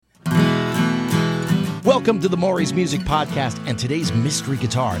Welcome to the Maury's Music Podcast and today's Mystery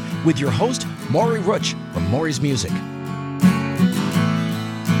Guitar with your host, Maury Rutsch from Maury's Music.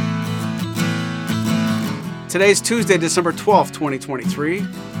 Today's Tuesday, December 12th, 2023,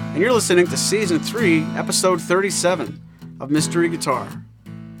 and you're listening to Season 3, Episode 37 of Mystery Guitar.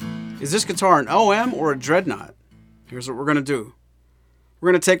 Is this guitar an OM or a Dreadnought? Here's what we're going to do.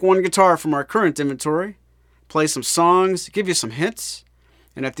 We're going to take one guitar from our current inventory, play some songs, give you some hints,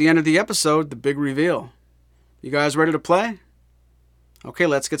 and at the end of the episode, the big reveal. You guys ready to play? Okay,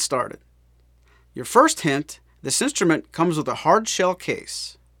 let's get started. Your first hint, this instrument comes with a hard shell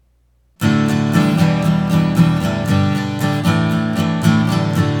case.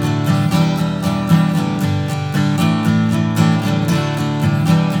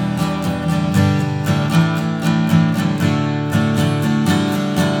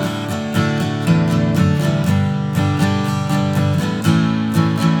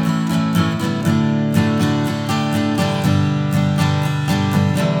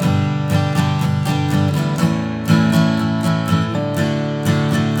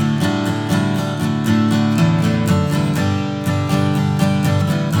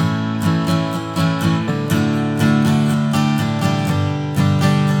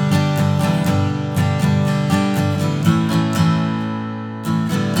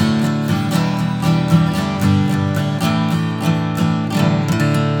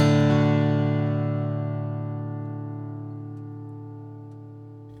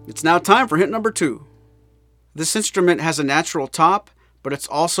 It's now time for hint number 2. This instrument has a natural top, but it's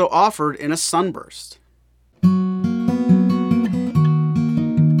also offered in a sunburst.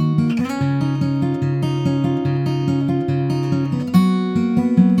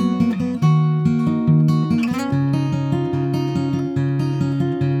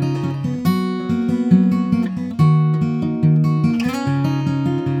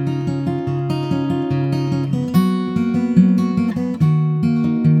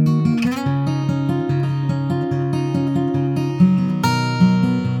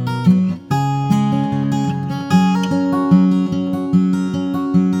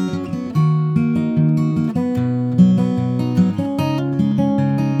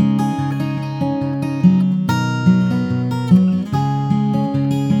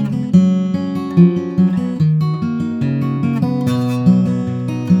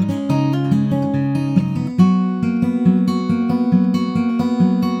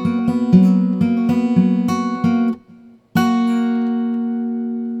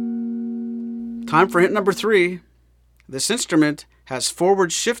 Time for hint number 3. This instrument has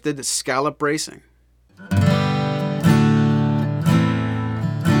forward shifted scallop bracing.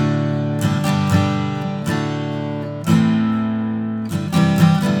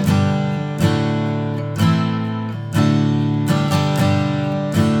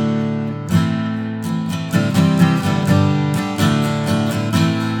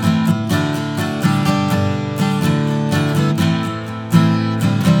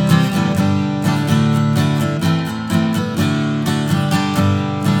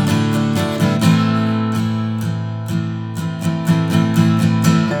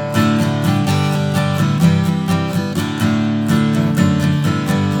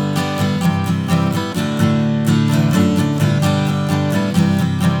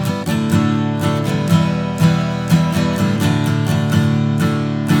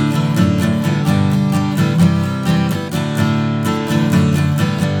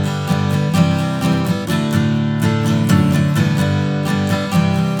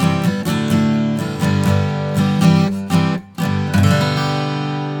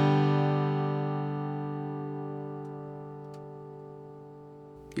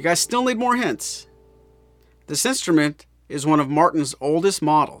 You guys still need more hints. This instrument is one of Martin's oldest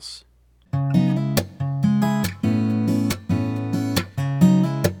models.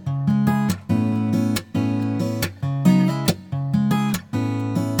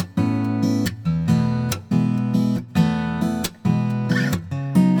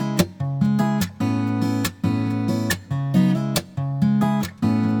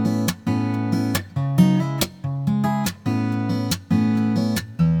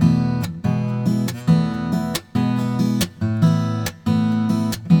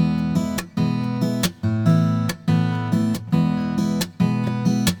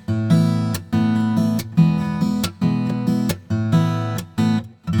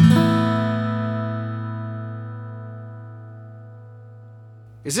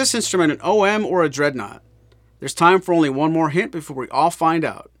 Is this instrument an OM or a Dreadnought? There's time for only one more hint before we all find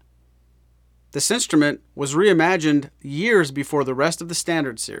out. This instrument was reimagined years before the rest of the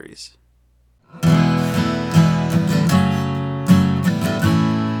standard series.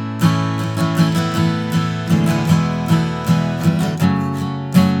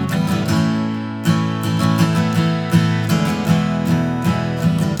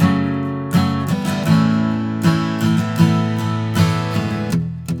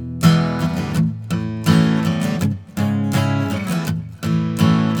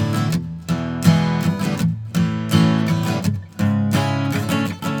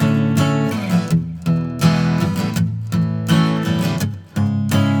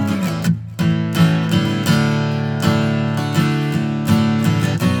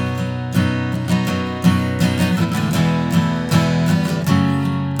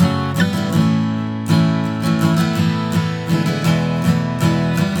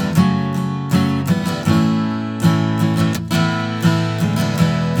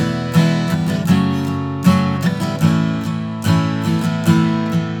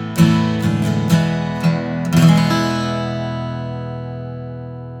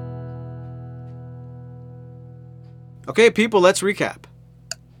 Okay, people, let's recap.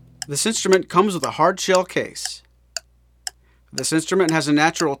 This instrument comes with a hard shell case. This instrument has a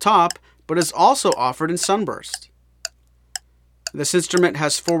natural top, but is also offered in sunburst. This instrument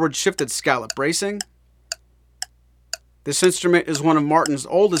has forward shifted scallop bracing. This instrument is one of Martin's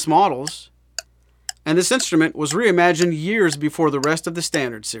oldest models. And this instrument was reimagined years before the rest of the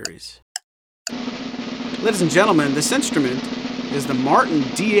Standard Series. Ladies and gentlemen, this instrument is the Martin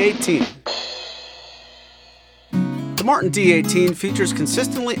D18. The Martin D18 features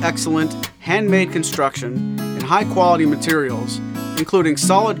consistently excellent handmade construction and high-quality materials, including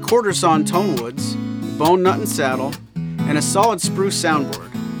solid quarter-sawn tone woods, bone nut and saddle, and a solid spruce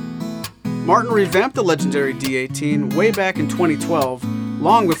soundboard. Martin revamped the legendary D18 way back in 2012,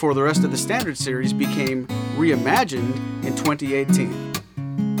 long before the rest of the Standard Series became reimagined in 2018.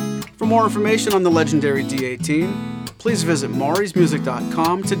 For more information on the legendary D18, please visit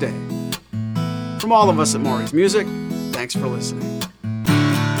maurysmusic.com today. From all of us at Maury's Music, thanks for listening.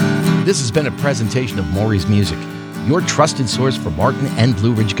 This has been a presentation of Maury's Music, your trusted source for Martin and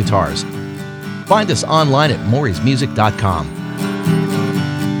Blue Ridge guitars. Find us online at maurysmusic.com.